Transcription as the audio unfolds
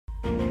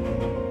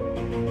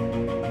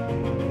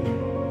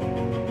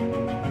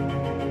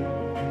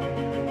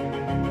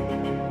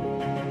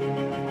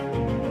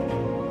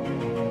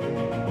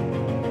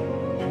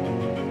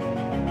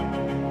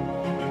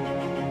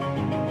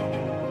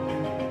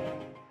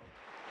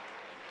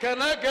Can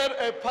I get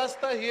a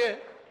pastor here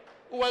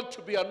who wants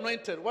to be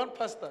anointed? One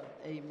pastor.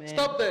 Amen.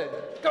 Stop there.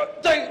 Go,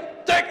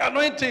 take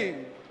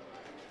anointing.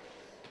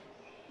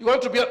 You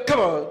want to be, come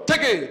on,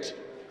 take it.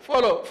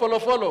 Follow.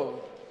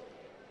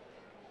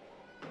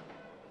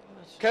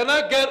 Can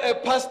I get a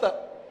pastor?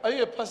 Are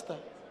you a pastor?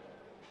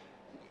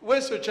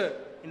 Where's your church?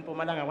 In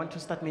𝗵𝗡𝗓𝗓, I want to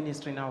start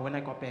ministry now when I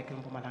go back in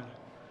𝗵𝗡𝗓𝗓.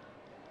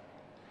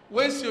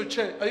 Where's your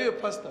church? Are you a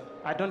pastor?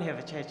 I don't have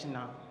a church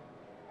now.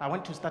 I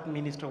want to start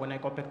ministry when I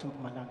go back to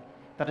𝗵𝗡𝗓𝗓.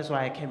 That is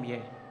why I came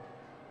here.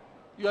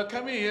 You are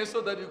coming here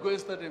so that you go and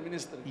start a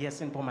ministry?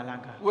 Yes, in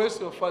𝗵𝗡𝗓𝗓. Where's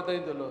your father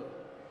in the Lord?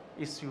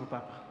 It's you,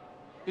 Papa.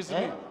 It's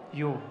me?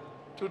 You.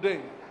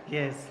 Today?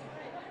 Yes.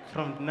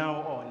 From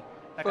now on.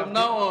 From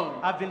now on?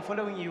 I've been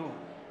following you.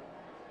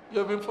 You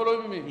have been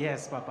following me?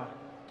 Yes, Papa.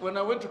 When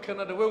I went to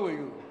Canada, where were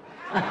you?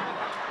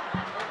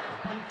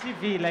 On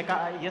TV,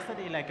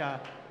 yesterday,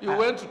 You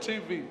went to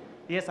TV?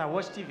 Yes, I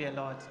watch TV a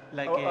lot.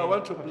 I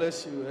want to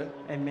bless you,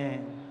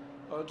 Amen.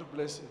 I want to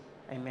bless you.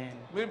 Amen.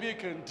 Maybe you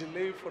can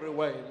delay for a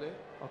while,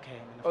 Okay,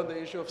 man of on God.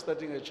 the issue of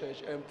starting a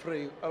church and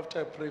pray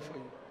after I pray for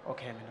you.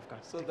 Okay, man of God.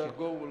 So Thank that you.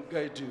 God will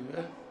guide you.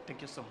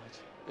 Thank you so much.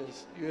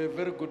 Yes, you're a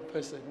very good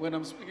person. When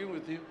I'm speaking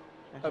with you,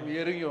 I'm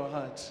hearing your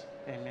heart.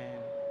 Amen.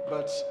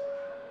 But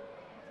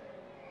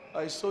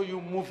I saw you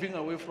moving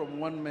away from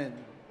one man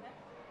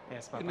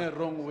Yes, Papa. in a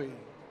wrong way.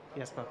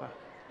 Yes, Papa.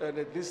 And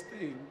this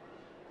thing,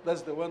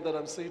 that's the one that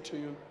I'm saying to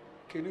you,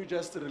 can you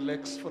just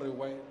relax for a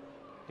while?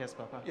 Yes,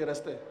 Papa. You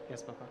understand?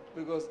 Yes, Papa.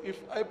 Because if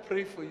I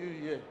pray for you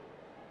here,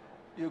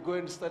 you go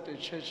and start a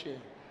church here,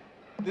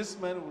 this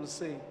man will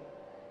say,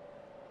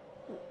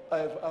 I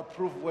have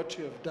approved what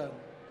you have done,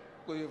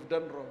 or you have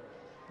done wrong.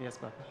 Yes,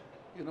 Papa.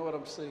 You know what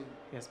I'm saying?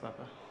 Yes,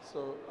 Papa.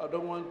 So I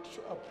don't want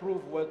to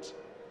approve what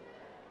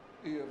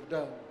you have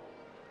done.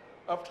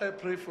 After I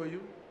pray for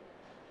you,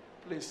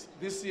 please,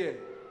 this year,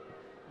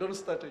 don't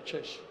start a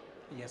church.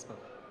 Yes, Papa.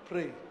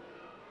 Pray.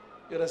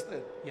 You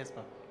understand? Yes,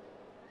 Papa.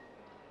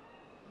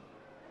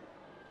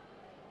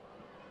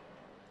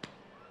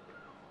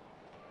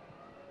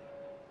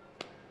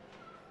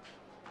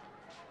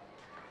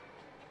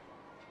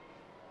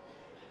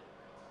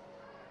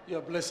 You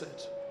are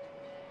blessed.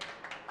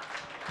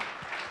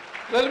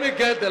 Let me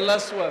get the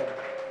last one.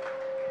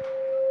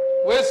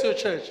 Where's your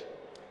church?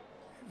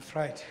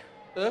 Friday.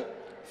 Huh?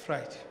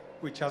 Friday.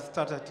 We just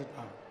started it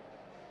now.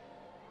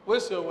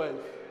 Where's your wife?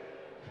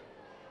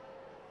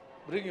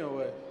 Bring your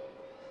wife.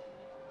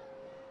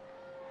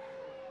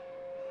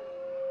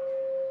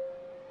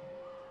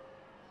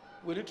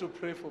 We need to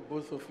pray for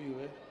both of you,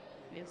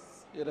 Yes.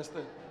 You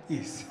understand?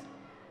 Yes.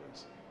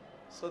 Yes.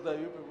 So that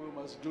you people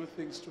must do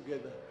things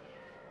together.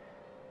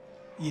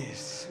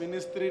 Yes.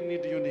 Ministry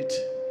need unity.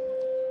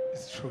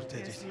 It's true,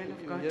 Daddy. Yes, man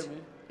of You God. hear me?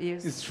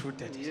 Yes. It's true,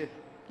 Daddy. Yeah.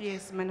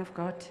 Yes, man of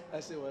God. I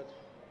say what?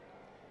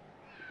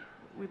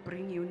 We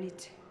bring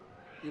unity.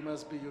 You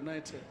must be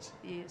united.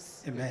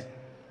 Yes. Amen.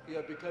 You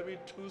are becoming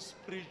too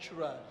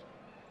spiritual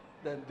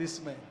than this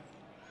man.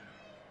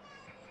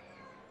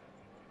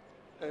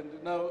 And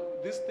now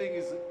this thing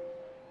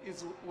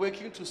is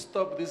working to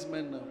stop this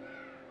man now.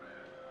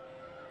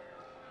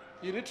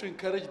 You need to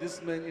encourage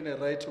this man in a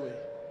right way.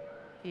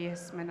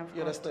 Yes, man of God.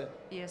 You understand?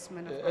 Yes,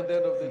 man of At God. the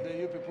end of the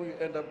day, you people, you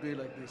end up doing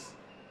like this.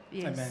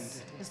 Yes. Amen.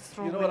 It's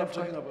true. You know man what I'm of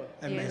God. talking about?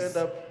 Amen. You end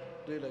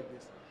up doing like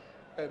this.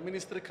 A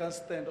ministry can't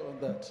stand on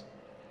that.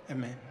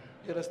 Amen.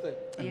 You understand?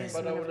 Yes,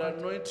 But I man will of God.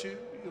 anoint you.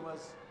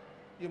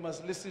 You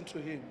must listen to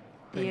him.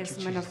 Thank Yes,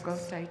 you, man of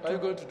Jesus. God. I Are you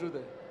do. going to do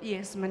that?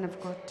 Yes, man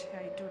of God.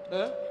 I do.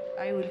 Huh?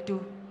 I will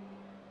do.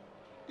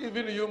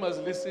 Even you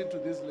must listen to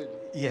this lady.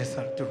 Yes,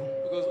 I'll do.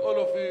 Because all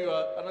of you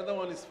are, another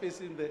one is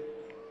facing there,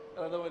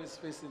 another one is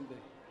facing there.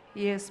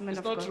 Yes, man It's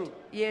of not God. true.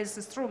 Yes,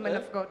 it's true, man Eh?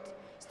 of God.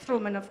 It's true,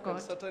 man of And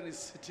God. Satan is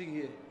sitting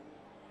here.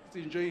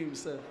 He's enjoying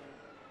himself.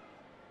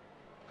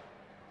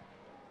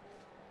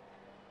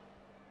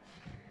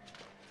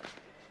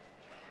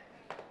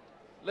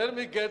 Let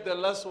me get the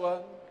last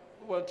one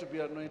who want to be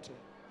anointed.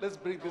 Let's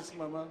bring this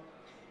mama.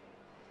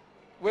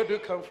 Where do you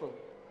come from?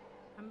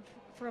 I'm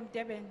from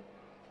Durban.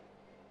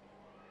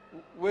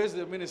 Where's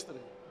the ministry?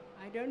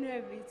 I don't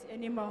have it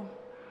anymore.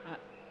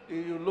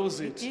 You lose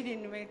It it,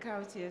 didn't work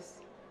out, yes.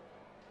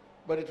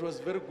 but it was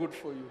very good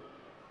for you.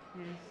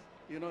 Yes.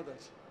 You know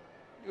that.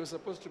 You're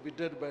supposed to be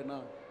dead by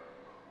now.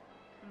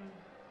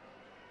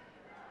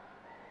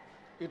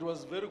 It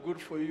was very good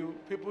for you.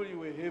 People, you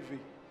were heavy.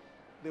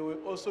 They were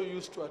also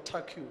used to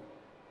attack you.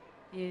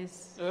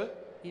 Yes. Eh?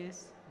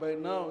 Yes. By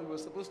now, you were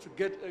supposed to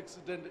get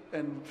accident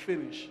and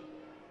finish.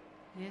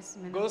 Yes,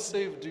 man God of God.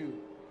 saved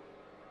you.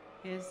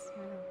 Yes,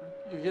 man of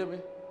God. You hear me?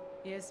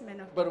 Yes, man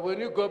of God. But when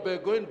you go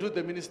back, go and do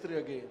the ministry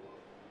again.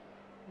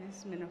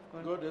 Yes, man of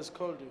God. God has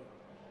called you.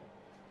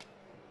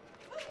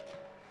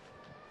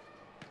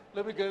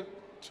 Let me get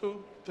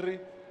 2, 3.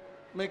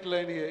 Make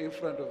line here in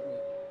front of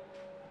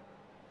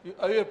me.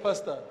 Are you a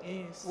pastor?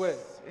 Yes. Where?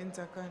 In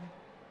Tzakani.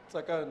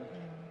 Tsakani.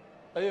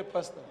 Are you a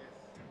pastor?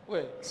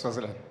 Where?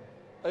 Swaziland.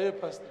 Are you a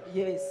pastor?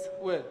 Yes,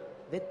 Where?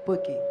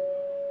 𝗑𝗥𝗢𝗊𝗆.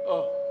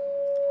 Oh.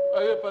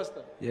 Are you a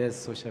pastor?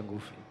 Yes,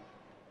 𝗪𝗇𝗀𝗁𝗇.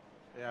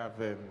 Yeah,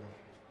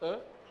 Huh?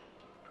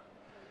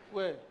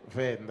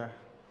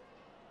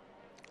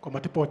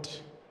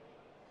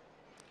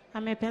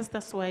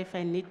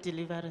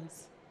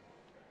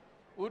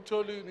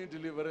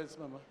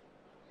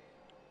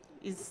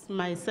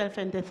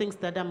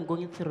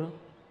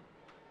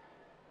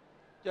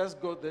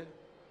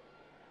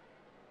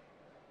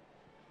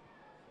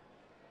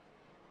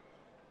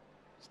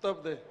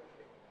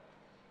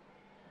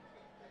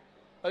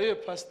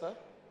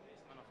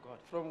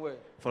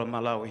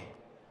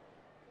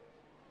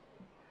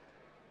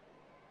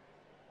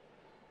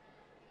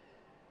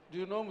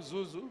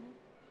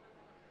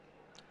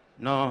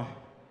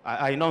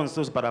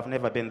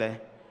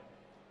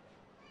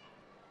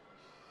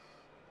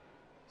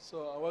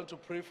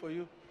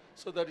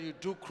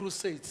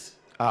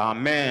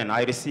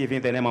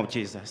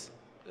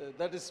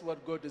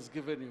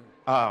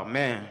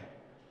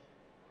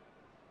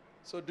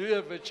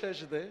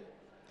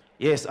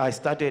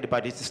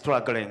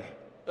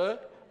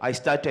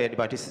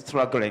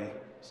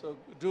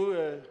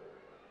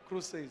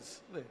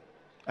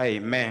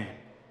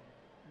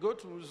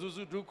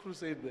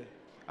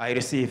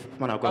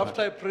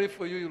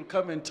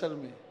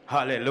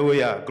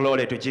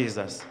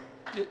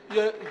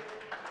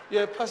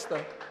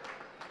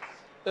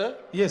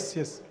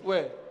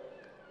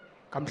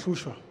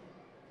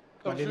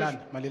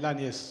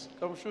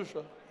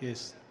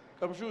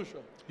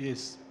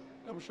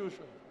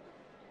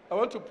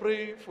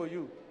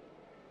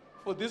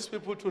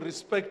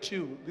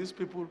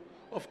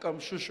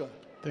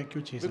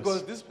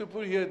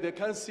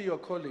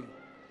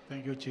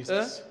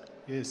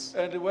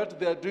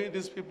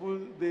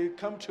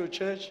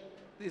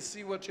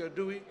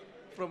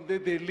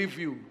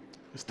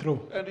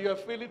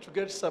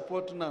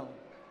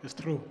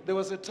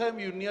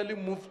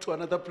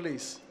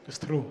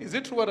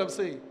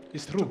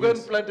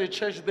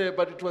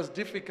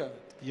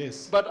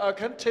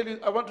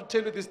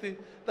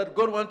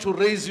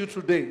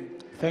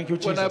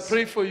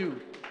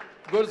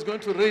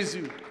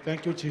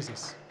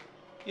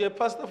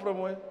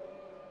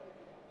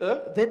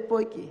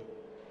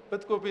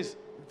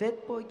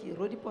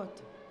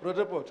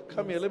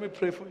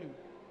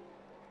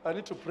 I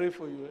need to pray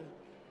for you. Eh?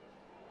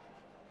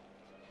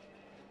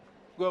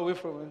 Go away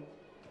from him.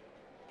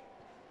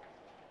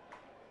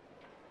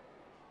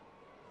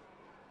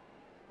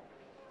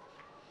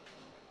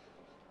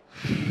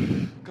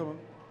 Come on.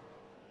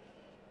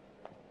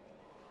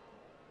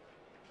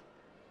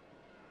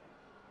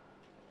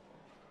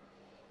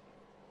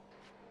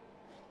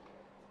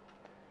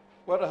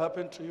 What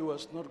happened to you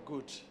was not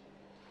good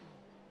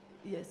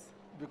Yes.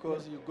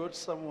 because you got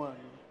someone,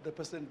 the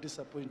person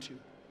disappoint you.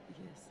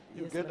 Yes.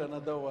 You Yes, get man of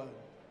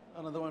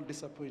another one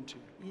disappoint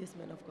you. God. Yes,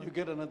 man of God. You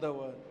get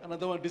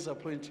another one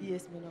disappoint you.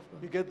 Yes, man of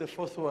You God. get the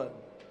fourth one,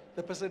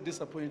 the person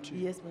disappoint you.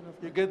 Yes, man of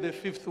You God. get the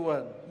fifth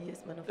one.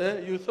 Yes, man of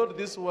God. You thought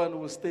this one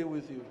will stay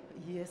with you,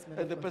 Yes, man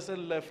and the of God.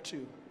 person left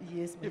you.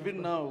 Yes, man Even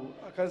of God.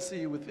 now, I can't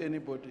see you with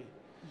anybody.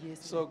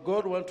 Yes. So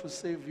God wants to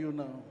save you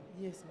now.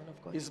 Yes, man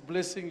of God. He's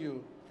blessing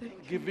you,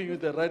 giving you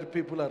the right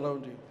people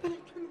around you.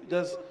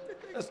 Just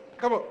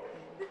come on.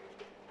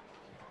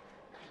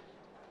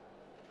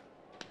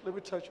 Let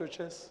me touch your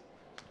chest.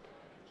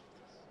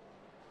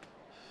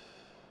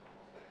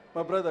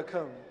 My brother,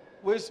 come.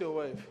 Where's your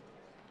wife?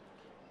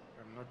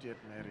 I'm not yet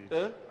married.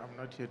 Eh? I'm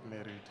not yet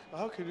married.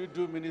 How can you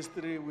do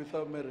ministry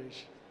without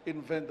marriage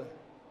in Venda?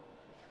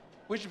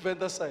 Which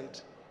Venda side?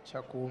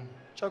 𝗔𝗽𝗀𝗁.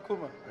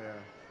 Chakuma. Yeah.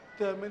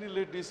 There are many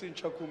ladies in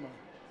Chakuma.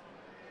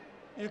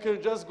 You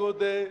can just go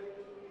there.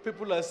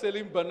 People are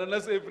selling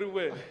bananas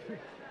everywhere.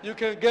 You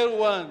can get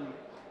one.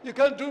 You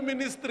can't do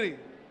ministry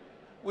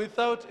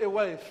without a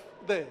wife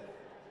there.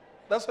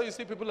 That's why you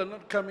see people are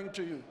not coming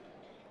to you.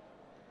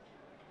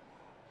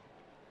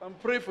 I'm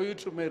praying for you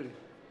to marry.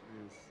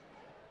 Yes.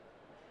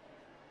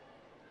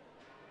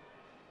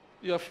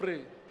 You are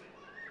free.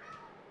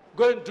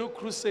 Go and do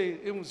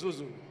crusade in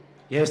Mzuzu.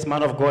 Yes,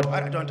 man of God,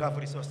 but I don't have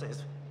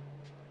resources.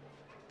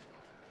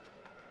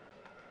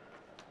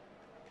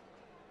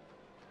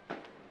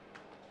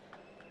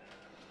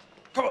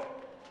 Come on.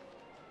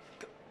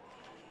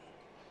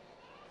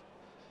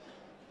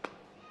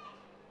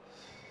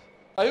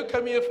 Are you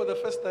coming here for the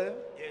first time?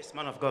 Yes,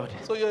 man of God.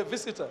 So you're a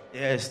visitor.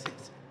 Yes.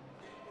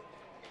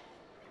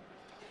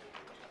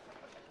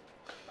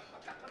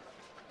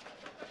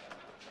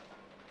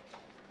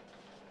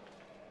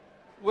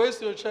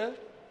 Where's your chair?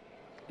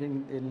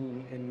 In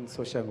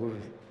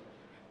𝗪𝗠𝗸𝗏.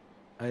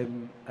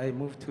 I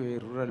moved to a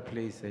rural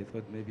place. I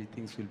thought maybe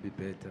things will be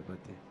better, but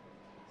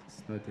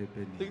it's not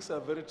happening. Things are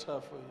very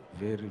tough for you.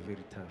 Very,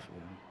 very tough.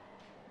 Yeah.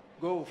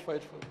 Go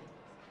fight for you.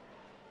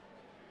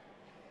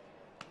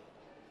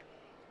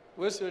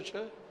 Where's your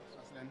chair?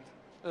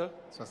 Huh?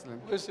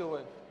 Swaziland. Where's your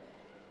wife?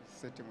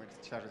 Sitting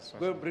with Charles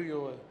Go and bring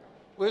your wife.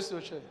 Where's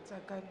your chair?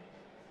 Tsakani.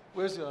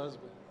 Where's your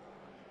husband?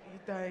 He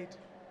died.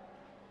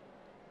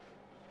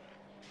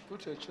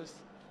 Put your chest.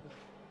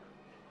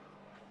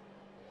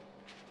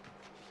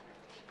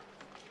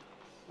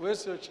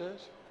 Where's your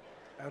church?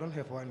 I don't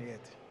have one yet.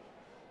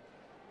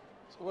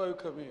 So why are you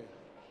coming here?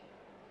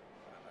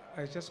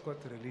 I just got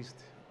released.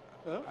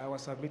 Huh? I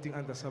was submitting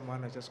under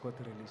someone, I just got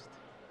released.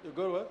 You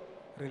got what?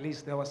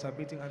 Released, I was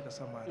submitting under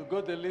someone. You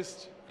got the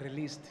list?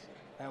 Released.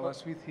 I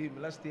was with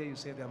him. Last year you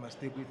said I must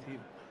stay with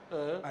him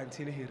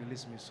until he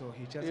released me. So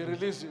he just... He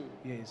released you?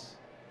 Yes.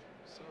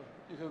 So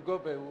you can go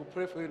back. We'll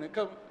pray for you. Now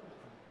come.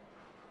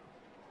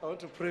 I want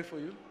to pray for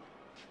you.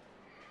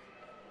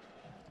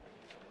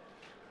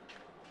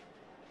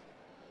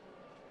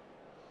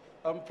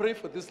 I'm praying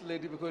for this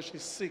lady because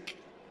she's sick.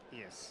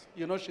 Yes.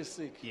 You know she's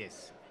sick?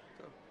 Yes.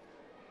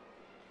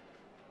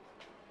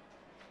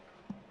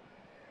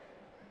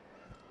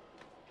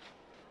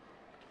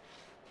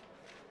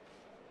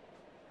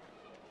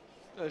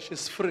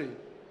 She's free.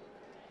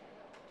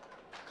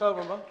 Come,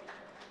 Mama.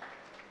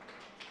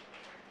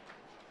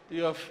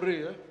 You are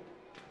free, eh?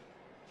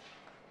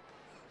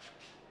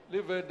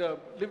 Lift her down.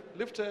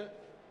 Lift her.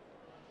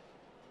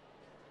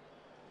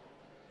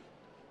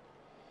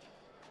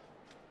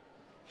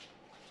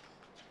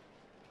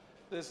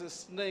 There's a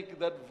snake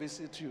that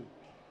visits you.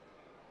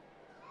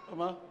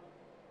 Mama,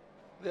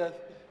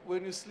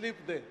 when you sleep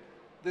there,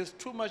 there's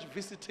too much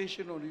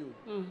visitation on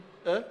you.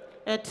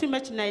 Eh? Too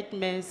much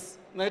nightmares.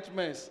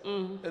 Nightmares.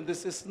 And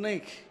there's a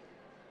snake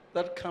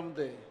that come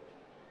there.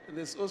 And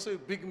there's also a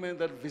big man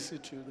that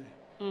visits you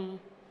there.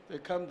 They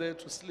come there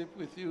to sleep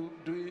with you,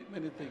 do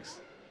many things.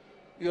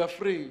 You are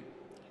free.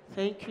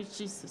 Thank you,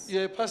 Jesus.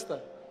 You're a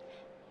pastor?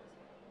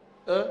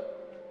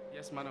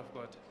 Yes, man of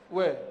God.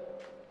 Where?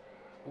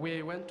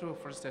 We went to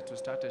First State to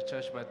start a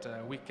church, but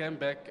we came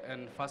back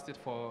and fasted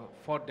for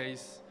 4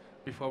 days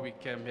before we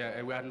came here,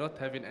 and we are not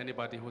having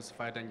anybody who's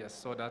fighting us,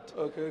 so that...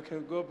 Okay,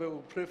 go back.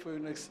 We'll pray for you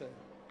next time.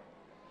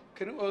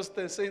 Can you all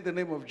stand, say in the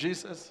name of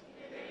Jesus?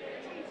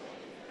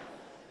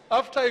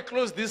 After I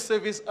close this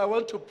service, I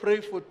want to pray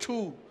for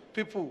 2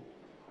 people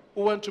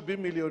who want to be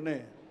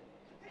millionaire.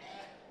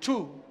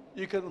 2.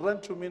 You can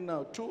run to me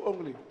now. 2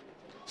 only.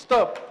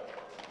 Stop.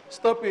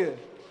 Stop here.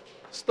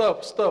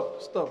 Stop.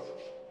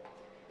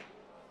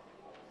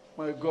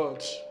 My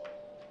God.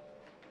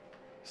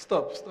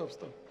 Stop.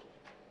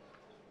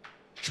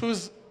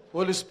 Choose,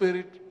 Holy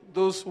Spirit,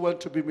 those who want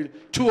to be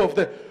millionaire. 2 of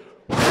them.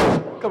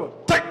 Come on.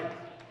 Take.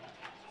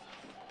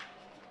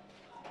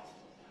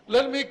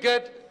 Let me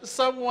get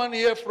someone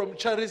here from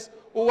Charis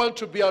who want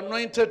to be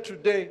anointed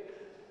today.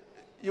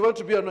 You want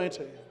to be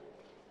anointed?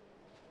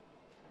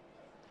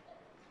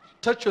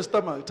 Touch your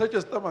stomach. Touch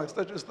your stomach.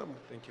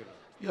 Thank you.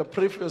 You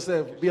pray for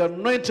yourself. Be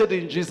anointed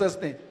in Jesus'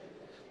 name.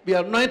 Be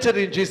anointed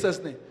in Jesus'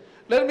 name.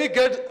 Let me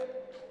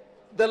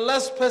get the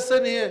last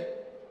person here.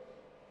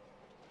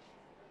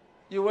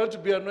 You want to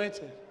be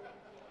anointed?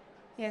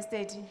 Yes,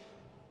 Daddy.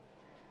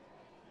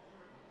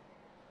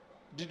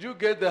 Did you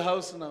get the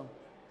house now?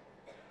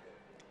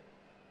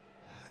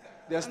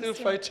 They are still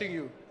fighting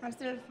you. I'm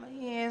still,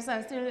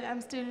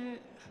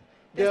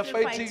 They are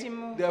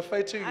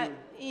fighting you.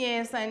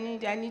 Yes, I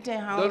need a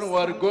house. Don't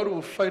worry, God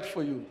will fight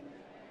for you.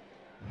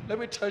 Let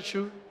me touch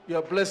you. You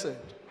are blessed.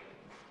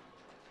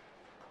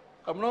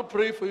 I'm not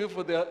praying for you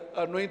for the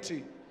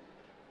anointing.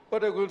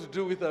 What are you going to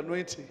do with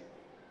anointing?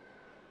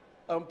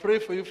 I'm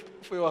praying for you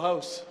for your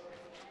house.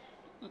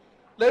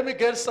 Let me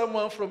get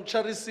someone from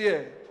Charity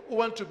here who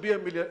want to be a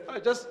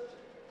millionaire.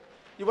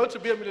 You want to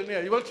be a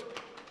millionaire? You want,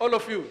 all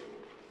of you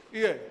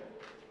here.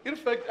 In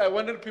fact, I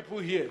wanted people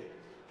here.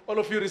 All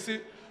of you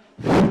receive.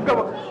 Come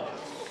on.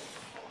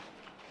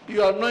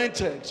 You are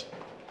anointed.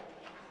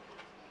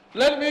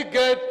 Let me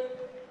get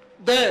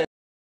there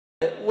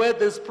where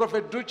this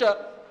Prophet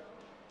𝗔𝗽Ce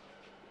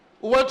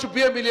who want to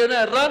be a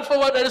millionaire. Run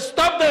forward and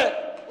stop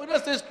there. When I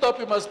say stop,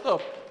 you must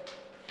stop.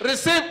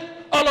 Receive,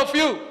 all of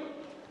you.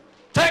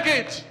 Take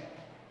it.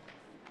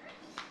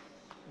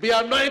 Be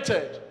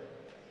anointed.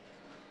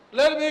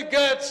 Let me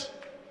get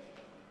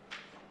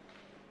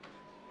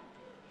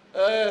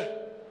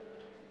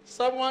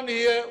someone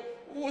here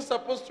who's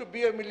supposed to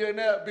be a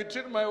millionaire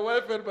between my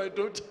wife and my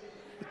daughter.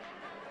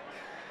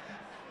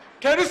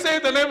 Can you say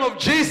the name of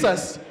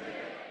Jesus?